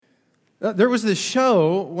There was this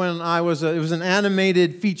show when it was an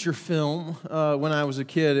animated feature film when I was a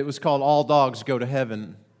kid. It was called All Dogs Go to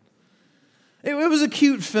Heaven. It was a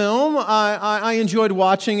cute film. I enjoyed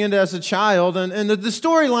watching it as a child. And the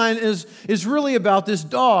storyline is really about this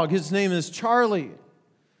dog. His name is Charlie.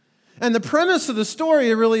 And the premise of the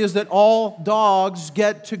story really is that all dogs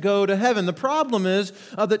get to go to heaven. The problem is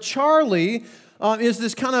that Charlie is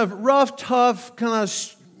this kind of rough, tough, kind of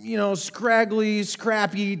scraggly,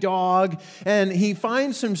 scrappy dog, and he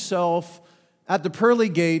finds himself at the pearly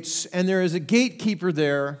gates, and there is a gatekeeper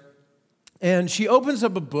there, and she opens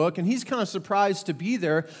up a book, and he's kind of surprised to be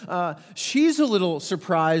there. She's a little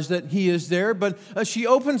surprised that he is there, but she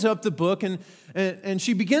opens up the book, and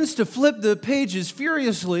she begins to flip the pages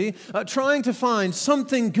furiously, trying to find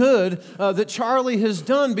something good that Charlie has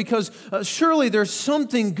done, because surely there's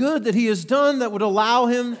something good that he has done that would allow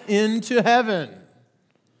him into heaven.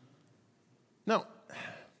 Now,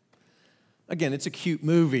 again, it's a cute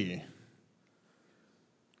movie.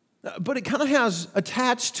 But it kind of has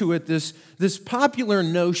attached to it this popular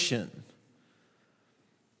notion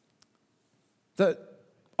that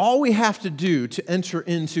all we have to do to enter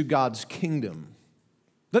into God's kingdom,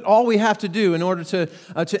 that all we have to do in order to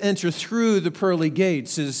enter through the pearly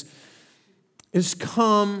gates is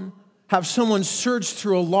come, have someone search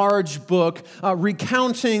through a large book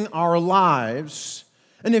recounting our lives,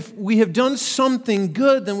 and if we have done something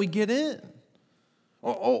good, then we get in.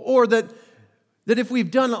 Or that if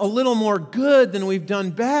we've done a little more good than we've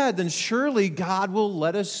done bad, then surely God will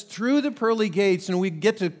let us through the pearly gates and we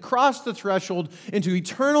get to cross the threshold into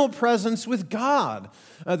eternal presence with God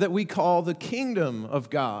that we call the kingdom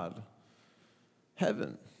of God,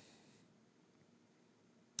 heaven.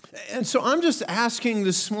 And so I'm just asking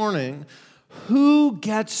this morning, who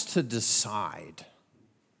gets to decide?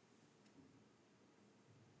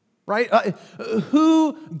 Right?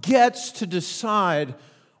 Who gets to decide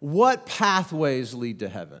what pathways lead to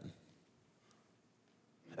heaven?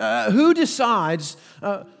 Who decides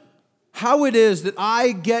how it is that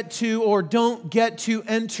I get to or don't get to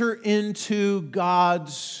enter into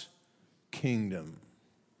God's kingdom?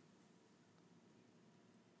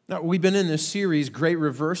 Now, we've been in this series, Great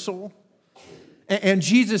Reversal, and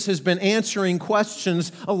Jesus has been answering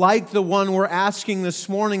questions like the one we're asking this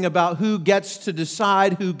morning about who gets to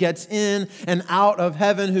decide, who gets in and out of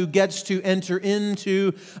heaven, who gets to enter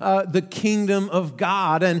into the kingdom of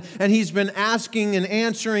God. And he's been asking and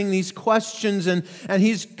answering these questions, and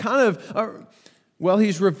he's kind of,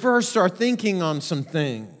 he's reversed our thinking on some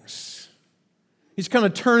things. He's kind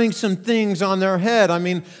of turning some things on their head. I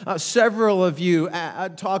mean, several of you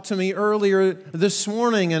talked to me earlier this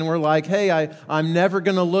morning and were like, hey, I'm never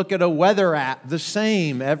going to look at a weather app the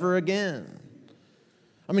same ever again.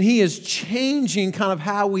 I mean, he is changing kind of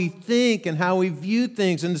how we think and how we view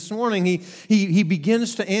things. And this morning, he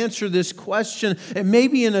begins to answer this question, and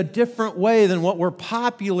maybe in a different way than what we're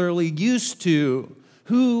popularly used to.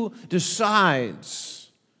 Who decides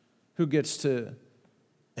who gets to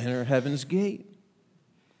enter heaven's gate?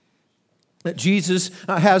 That Jesus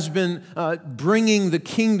has been bringing the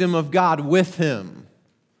kingdom of God with him.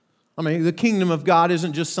 I mean, the kingdom of God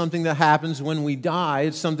isn't just something that happens when we die.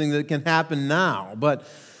 It's something that can happen now. But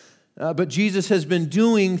Jesus has been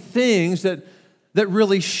doing things that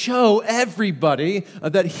really show everybody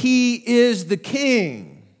that he is the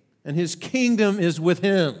king and his kingdom is with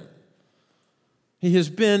him. He has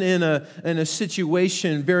been in a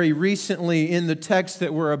situation very recently in the text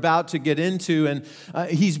that we're about to get into, and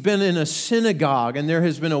he's been in a synagogue, and there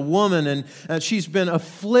has been a woman, and she's been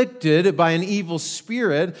afflicted by an evil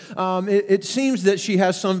spirit. It seems that she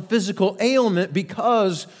has some physical ailment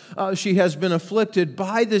because she has been afflicted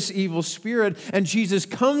by this evil spirit, and Jesus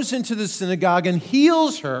comes into the synagogue and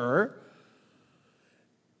heals her.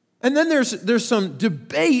 And then there's some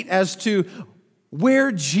debate as to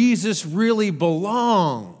where Jesus really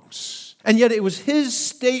belongs. And yet it was his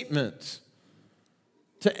statement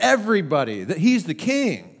to everybody that he's the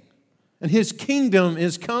king and his kingdom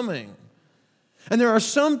is coming. And there are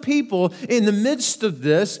some people in the midst of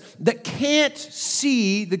this that can't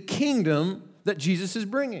see the kingdom that Jesus is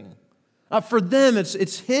bringing. For them,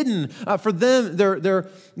 it's hidden. For them,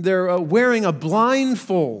 they're wearing a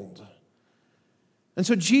blindfold. And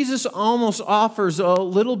so Jesus almost offers a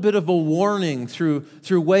little bit of a warning through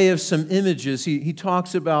way of some images. He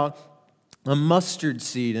talks about a mustard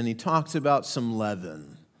seed, and he talks about some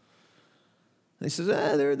leaven. And he says,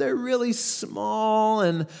 they're really small,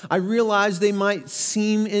 and I realize they might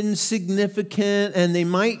seem insignificant, and they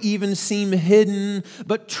might even seem hidden,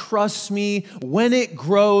 but trust me, when it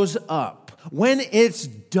grows up, when it's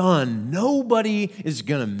done, nobody is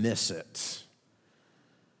going to miss it.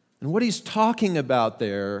 And what he's talking about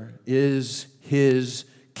there is his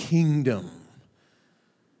kingdom.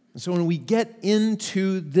 And so when we get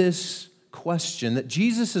into this question that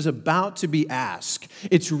Jesus is about to be asked,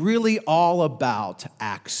 it's really all about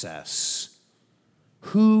access.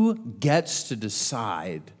 Who gets to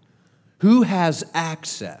decide? Who has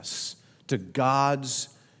access to God's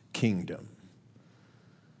kingdom?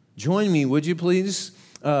 Join me, would you please,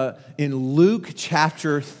 in Luke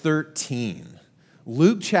chapter 13.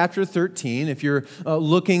 Luke chapter 13, if you're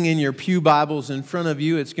looking in your pew Bibles in front of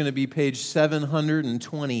you, it's going to be page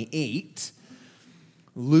 728.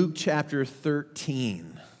 Luke chapter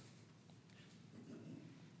 13.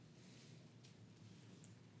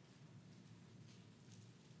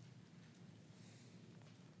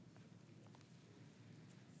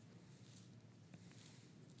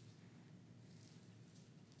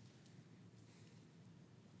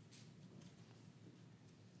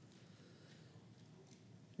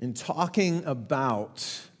 In talking about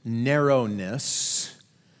narrowness,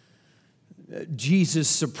 Jesus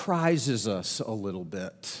surprises us a little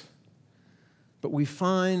bit. But we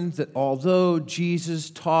find that although Jesus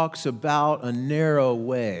talks about a narrow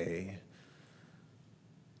way,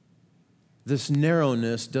 this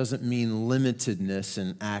narrowness doesn't mean limitedness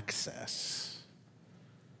in access.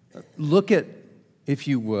 Look at, if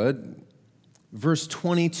you would, verse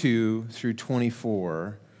 22 through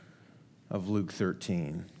 24 of Luke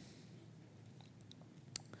 13.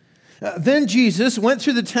 Then Jesus went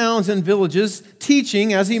through the towns and villages,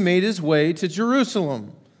 teaching as he made his way to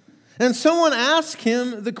Jerusalem. And someone asked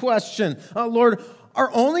him the question, Lord, are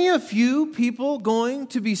only a few people going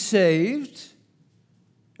to be saved?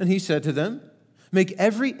 And he said to them, make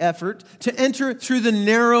every effort to enter through the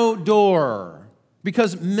narrow door,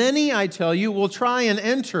 because many, I tell you, will try and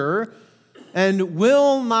enter and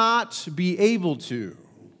will not be able to.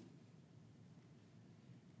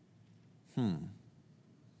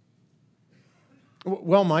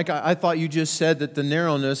 Well, Mike, I thought you just said that the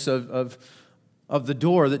narrowness of the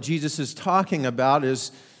door that Jesus is talking about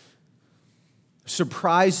is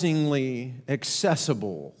surprisingly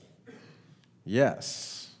accessible.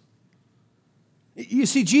 Yes. You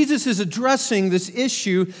see, Jesus is addressing this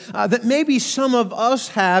issue that maybe some of us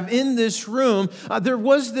have in this room. There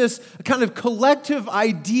was this kind of collective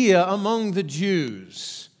idea among the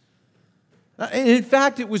Jews. In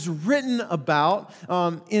fact, it was written about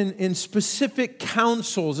in specific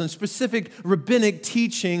councils and specific rabbinic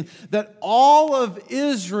teaching that all of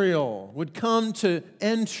Israel would come to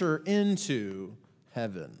enter into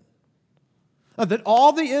heaven. That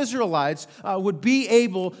all the Israelites would be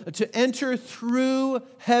able to enter through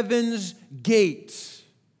heaven's gate.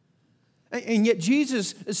 And yet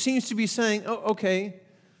Jesus seems to be saying, oh, okay,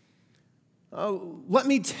 let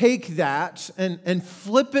me take that and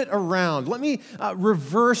flip it around. Let me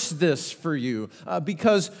reverse this for you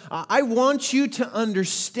because I want you to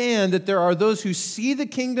understand that there are those who see the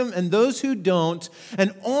kingdom and those who don't,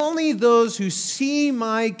 and only those who see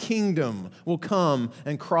my kingdom will come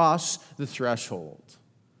and cross the threshold.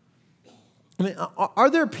 I mean, are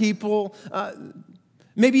there people,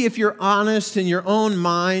 maybe if you're honest in your own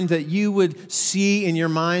mind, that you would see in your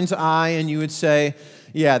mind's eye and you would say,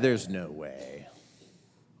 yeah, there's no way.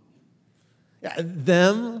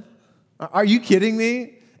 Them? Are you kidding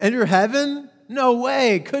me? Enter heaven? No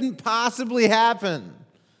way. Couldn't possibly happen.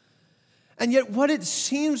 And yet what it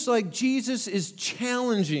seems like Jesus is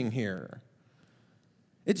challenging here,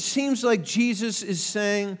 it seems like Jesus is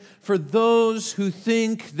saying, for those who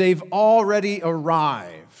think they've already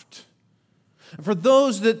arrived, for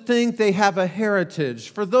those that think they have a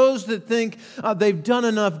heritage, for those that think they've done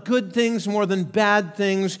enough good things more than bad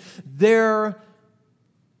things, their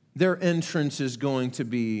entrance is going to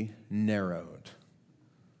be narrowed.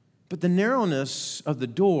 But the narrowness of the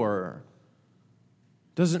door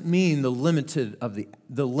doesn't mean the limitedness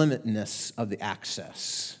of the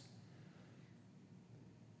access.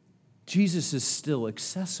 Jesus is still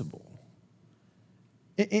accessible.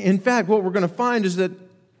 In fact, what we're going to find is that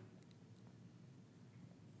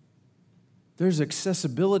there's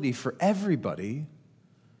accessibility for everybody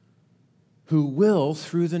who will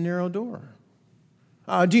through the narrow door.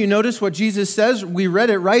 Do you notice what Jesus says? We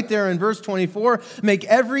read it right there in verse 24. Make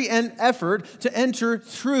every effort to enter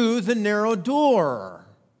through the narrow door.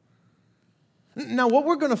 Now, what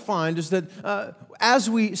we're going to find is that as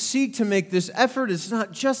we seek to make this effort, it's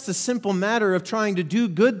not just a simple matter of trying to do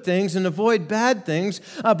good things and avoid bad things,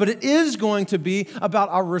 but it is going to be about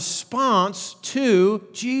our response to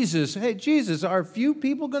Jesus. Hey, Jesus, are a few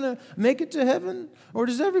people going to make it to heaven? Or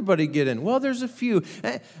does everybody get in? Well, there's a few,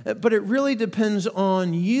 but it really depends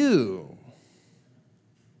on you.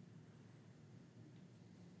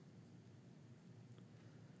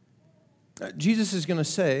 Jesus is going to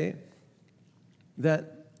say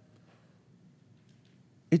that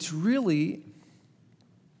it's really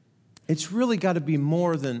got to be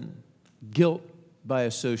more than guilt by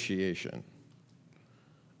association.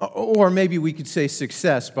 Or maybe we could say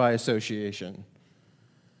success by association.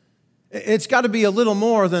 It's got to be a little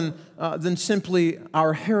more than simply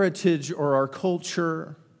our heritage or our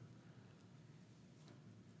culture.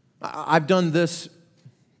 I've done this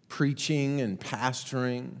preaching and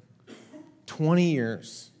pastoring 20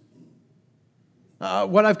 years.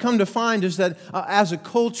 What I've come to find is that as a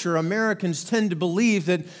culture, Americans tend to believe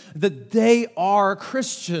that they are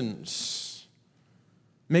Christians.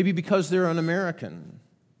 Maybe because they're an American.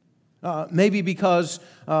 Maybe because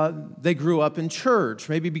they grew up in church.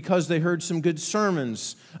 Maybe because they heard some good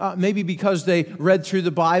sermons. Maybe because they read through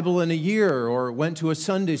the Bible in a year or went to a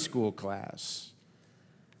Sunday school class.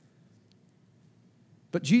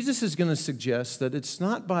 But Jesus is going to suggest that it's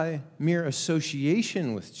not by mere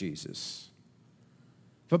association with Jesus,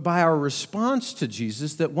 but by our response to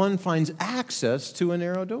Jesus that one finds access to a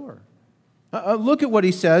narrow door. Look at what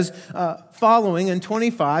he says following in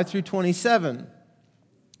 25 through 27.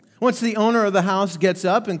 Once the owner of the house gets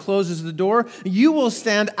up and closes the door, you will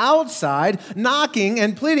stand outside knocking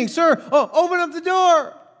and pleading, "Sir, open up the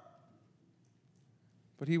door."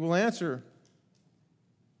 But he will answer,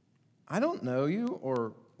 "I don't know you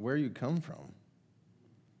or where you come from."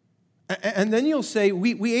 And then you'll say,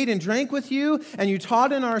 we ate and drank with you, and you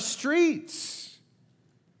taught in our streets.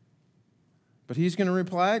 But he's going to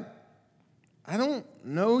reply, "I don't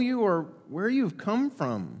know you or where you've come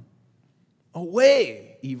from.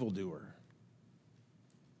 Away, evildoer."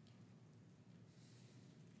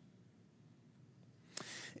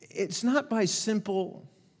 It's not by simple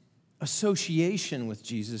association with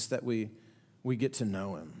Jesus that we get to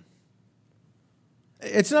know him.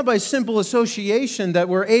 It's not by simple association that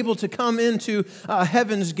we're able to come into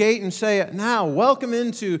heaven's gate and say, "Now, welcome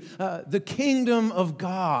into the kingdom of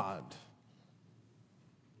God."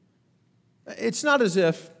 It's not as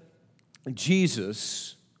if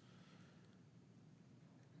Jesus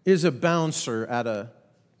is a bouncer at a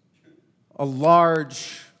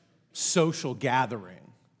large social gathering.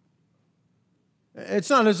 It's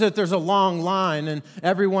not as if there's a long line and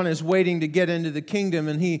everyone is waiting to get into the kingdom,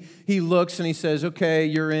 and he looks and he says, "Okay,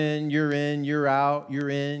 you're in, you're out, you're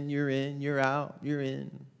in, you're out, you're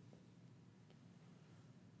in."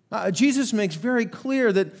 Jesus makes very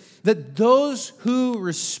clear that those who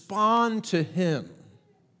respond to him,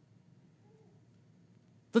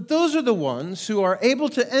 that those are the ones who are able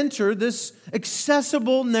to enter this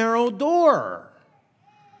accessible narrow door.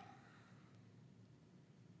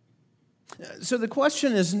 So the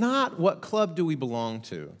question is not what club do we belong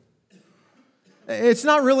to. It's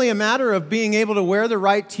not really a matter of being able to wear the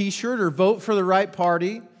right t-shirt or vote for the right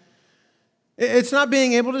party. It's not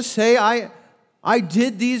being able to say, I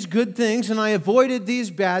did these good things and I avoided these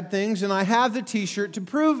bad things and I have the t-shirt to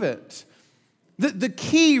prove it. The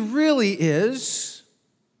key really is,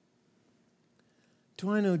 do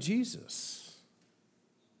I know Jesus?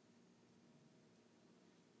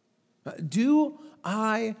 Do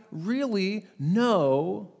I really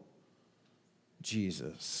know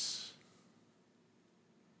Jesus?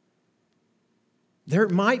 There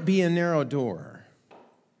might be a narrow door,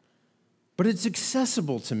 but it's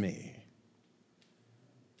accessible to me.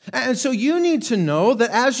 And so you need to know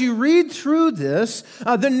that as you read through this,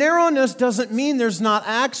 the narrowness doesn't mean there's not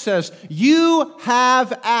access. You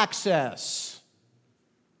have access.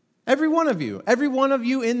 Every one of you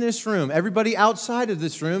in this room, everybody outside of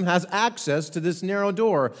this room has access to this narrow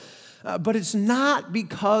door. But it's not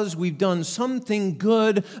because we've done something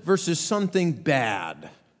good versus something bad.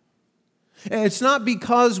 It's not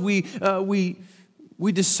because we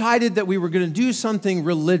decided that we were going to do something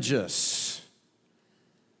religious.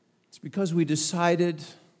 It's because we decided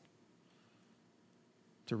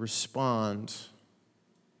to respond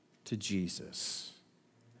to Jesus.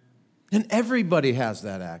 And everybody has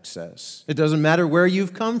that access. It doesn't matter where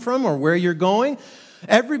you've come from or where you're going.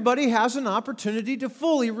 Everybody has an opportunity to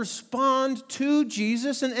fully respond to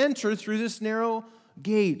Jesus and enter through this narrow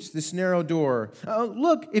gate, this narrow door.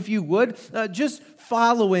 Look, if you would, just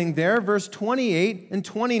following there, verse 28 and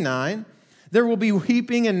 29. There will be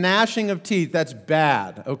weeping and gnashing of teeth. That's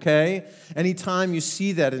bad, okay? Anytime you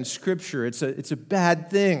see that in Scripture, it's a bad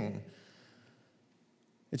thing.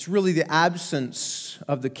 It's really the absence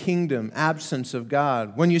of the kingdom, absence of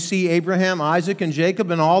God. When you see Abraham, Isaac, and Jacob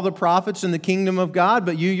and all the prophets in the kingdom of God,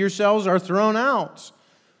 but you yourselves are thrown out.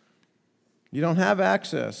 You don't have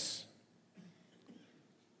access.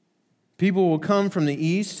 People will come from the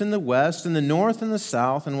east and the west and the north and the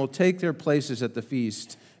south and will take their places at the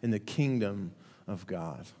feast in the kingdom of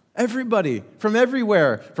God. Everybody from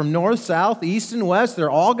everywhere, from north, south, east, and west, they're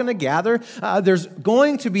all going to gather. There's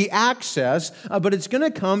going to be access, but it's going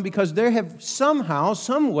to come because they have somehow,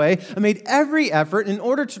 some way, made every effort in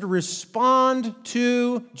order to respond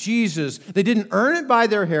to Jesus. They didn't earn it by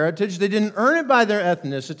their heritage. They didn't earn it by their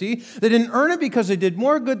ethnicity. They didn't earn it because they did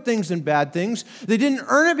more good things than bad things. They didn't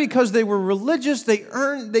earn it because they were religious. They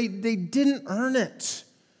didn't earn it.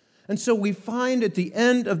 And so we find at the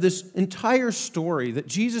end of this entire story that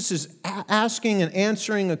Jesus is asking and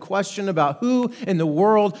answering a question about who in the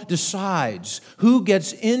world decides, who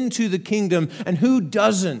gets into the kingdom and who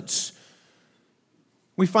doesn't.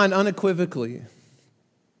 We find unequivocally,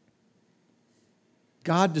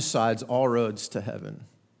 God decides all roads to heaven.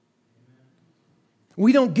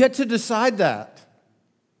 We don't get to decide that.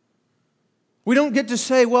 We don't get to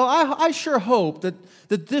say, well, I sure hope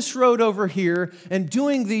that this road over here and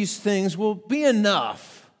doing these things will be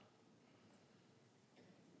enough.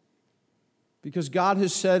 Because God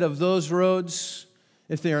has said of those roads,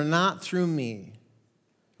 if they are not through me,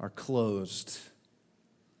 are closed.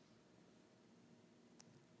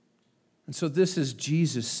 And so this is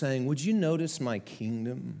Jesus saying, would you notice my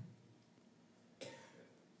kingdom?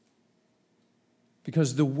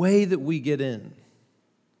 Because the way that we get in,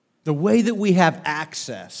 the way that we have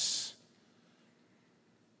access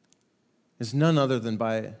is none other than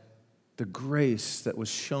by the grace that was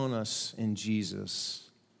shown us in Jesus.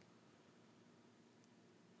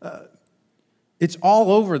 It's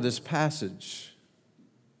all over this passage.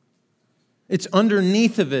 It's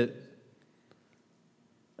underneath of it.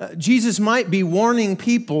 Jesus might be warning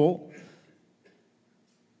people,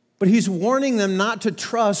 but he's warning them not to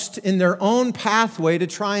trust in their own pathway to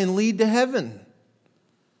try and lead to heaven.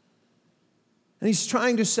 And he's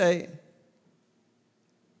trying to say,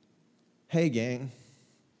 hey, gang,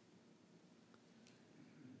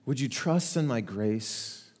 would you trust in my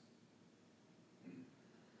grace?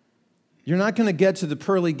 You're not going to get to the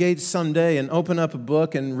pearly gates someday and open up a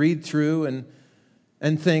book and read through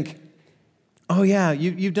and think, oh yeah,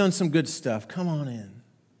 you've done some good stuff. Come on in.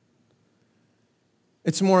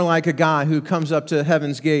 It's more like a guy who comes up to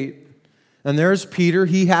heaven's gate, and there's Peter.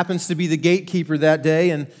 He happens to be the gatekeeper that day,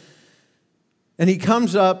 and he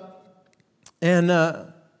comes up, and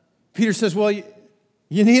Peter says, well, you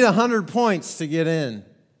need 100 points to get in.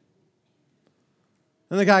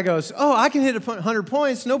 And the guy goes, oh, I can hit 100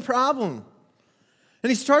 points, no problem. And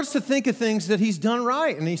he starts to think of things that he's done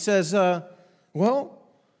right. And he says, well,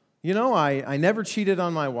 you know, I never cheated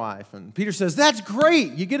on my wife. And Peter says, that's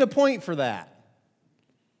great. You get a point for that.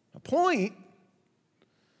 A point?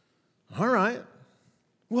 All right.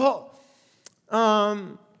 Well,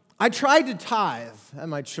 I tried to tithe at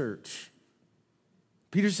my church.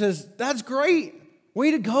 Peter says, that's great.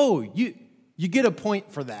 Way to go. You get a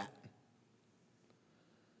point for that.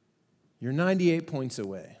 You're 98 points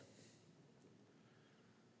away.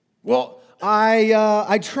 Well,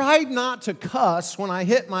 I tried not to cuss when I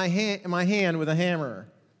hit my hand with a hammer.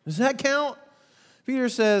 Does that count? Peter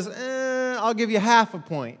says, I'll give you half a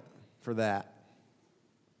point for that.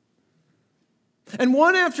 And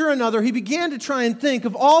one after another, he began to try and think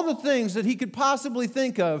of all the things that he could possibly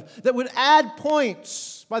think of that would add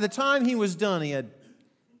points. By the time he was done, he had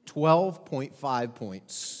 12.5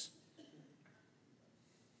 points.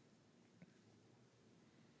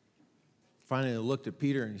 Finally, he looked at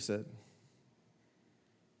Peter and he said,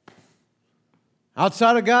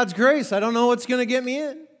 outside of God's grace, I don't know what's going to get me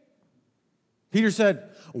in. Peter said,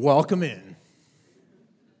 welcome in.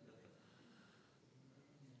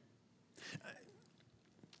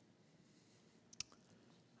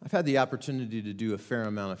 I've had the opportunity to do a fair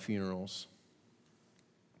amount of funerals.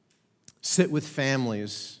 Sit with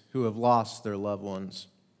families who have lost their loved ones.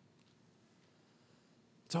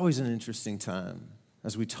 It's always an interesting time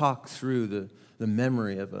as we talk through the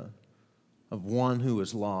memory of one who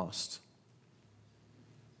was lost.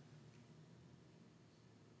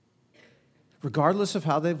 Regardless of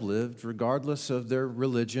how they've lived, regardless of their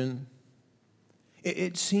religion,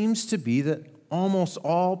 it seems to be that almost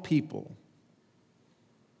all people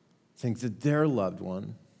think that their loved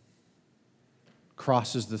one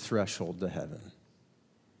crosses the threshold to heaven.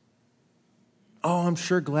 Oh, I'm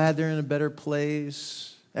sure glad they're in a better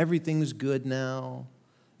place. Everything's good now.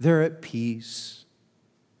 They're at peace.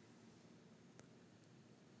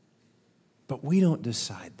 But we don't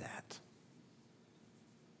decide that.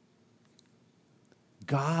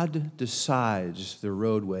 God decides the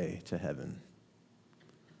roadway to heaven.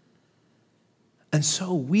 And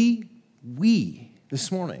so we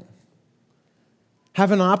this morning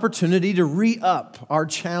have an opportunity to re-up our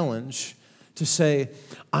challenge to say,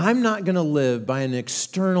 I'm not going to live by an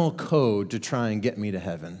external code to try and get me to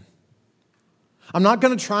heaven. I'm not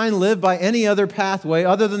going to try and live by any other pathway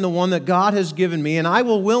other than the one that God has given me, and I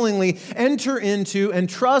will willingly enter into and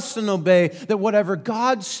trust and obey that whatever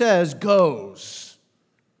God says goes.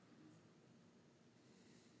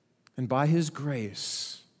 And by His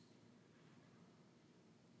grace,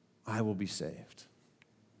 I will be saved.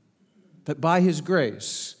 That by His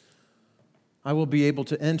grace, I will be able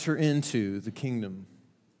to enter into the kingdom.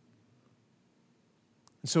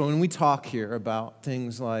 And so when we talk here about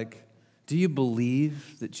things like, do you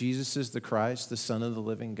believe that Jesus is the Christ, the Son of the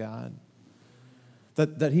living God?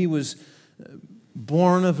 That He was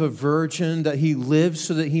born of a virgin, that He lived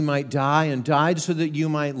so that He might die and died so that you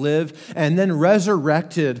might live, and then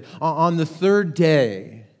resurrected on the third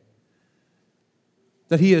day.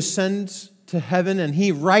 That He ascends to heaven, and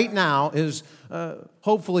He right now is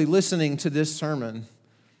hopefully listening to this sermon.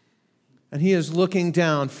 And He is looking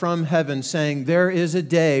down from heaven saying, there is a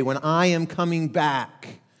day when I am coming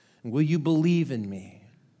back. Will you believe in me?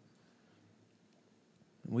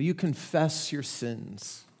 Will you confess your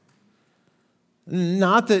sins?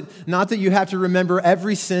 Not that you have to remember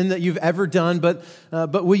every sin that you've ever done, but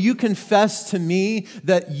will you confess to me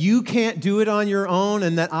that you can't do it on your own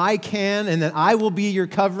and that I can and that I will be your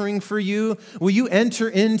covering for you? Will you enter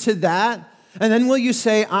into that? And then will you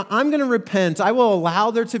say, I'm going to repent. I will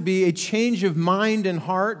allow there to be a change of mind and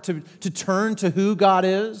heart to turn to who God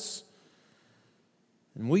is?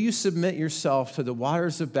 And will you submit yourself to the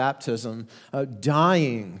waters of baptism,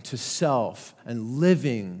 dying to self and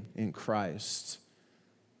living in Christ,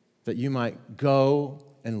 that you might go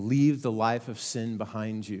and leave the life of sin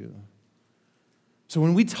behind you? So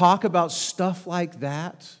when we talk about stuff like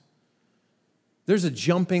that, there's a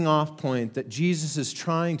jumping off point that Jesus is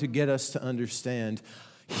trying to get us to understand.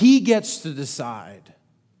 He gets to decide.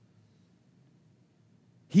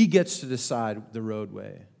 He gets to decide the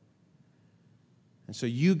roadway. And so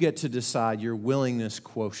you get to decide your willingness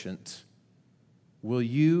quotient. Will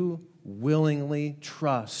you willingly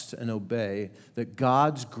trust and obey that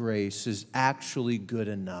God's grace is actually good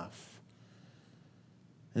enough?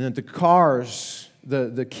 And that the cars,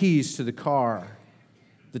 the keys to the car,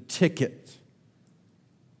 the ticket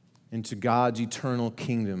into God's eternal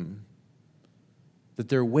kingdom, that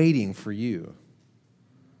they're waiting for you,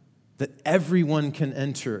 that everyone can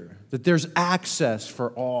enter, that there's access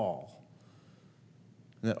for all.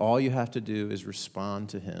 And that all you have to do is respond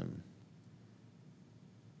to Him.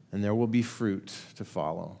 And there will be fruit to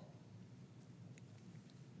follow.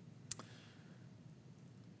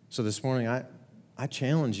 So this morning, I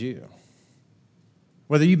challenge you.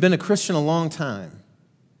 Whether you've been a Christian a long time,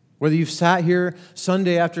 whether you've sat here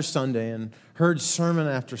Sunday after Sunday and heard sermon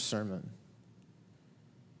after sermon,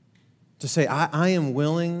 to say, I am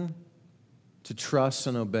willing to trust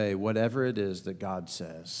and obey whatever it is that God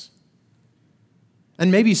says.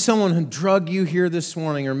 And maybe someone who drug you here this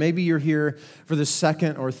morning, or maybe you're here for the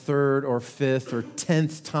second or third or fifth or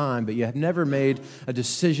 10th time, but you have never made a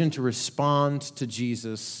decision to respond to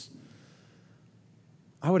Jesus.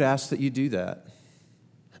 I would ask that you do that.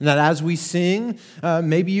 And that as we sing,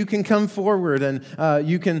 maybe you can come forward and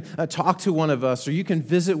you can talk to one of us, or you can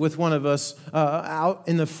visit with one of us out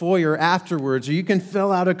in the foyer afterwards, or you can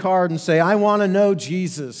fill out a card and say, I want to know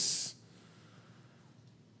Jesus.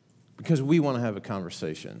 Because we want to have a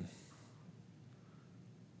conversation.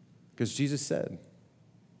 Because Jesus said,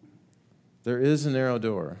 there is a narrow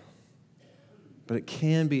door, but it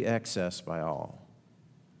can be accessed by all.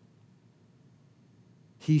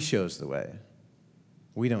 He shows the way.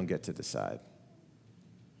 We don't get to decide.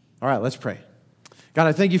 All right, let's pray. God,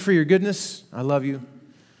 I thank you for your goodness. I love you.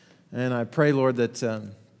 And I pray, Lord, that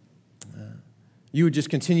you would just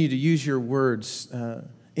continue to use your words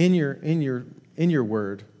in your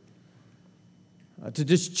word to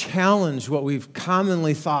just challenge what we've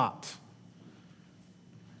commonly thought.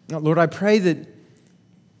 Now, Lord, I pray that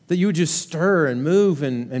you would just stir and move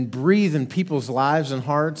and breathe in people's lives and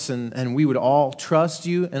hearts, and we would all trust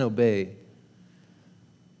you and obey.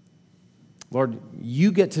 Lord,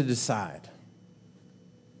 you get to decide.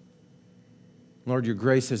 Lord, your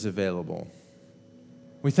grace is available.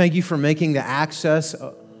 We thank you for making the access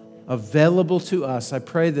available to us. I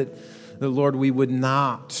pray that Lord, we would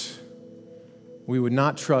not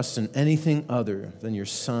trust in anything other than your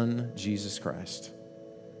Son, Jesus Christ,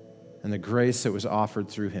 and the grace that was offered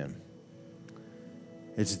through him.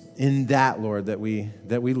 It's in that, Lord, that we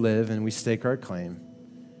live and we stake our claim.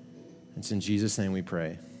 It's in Jesus' name we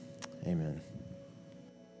pray. Amen.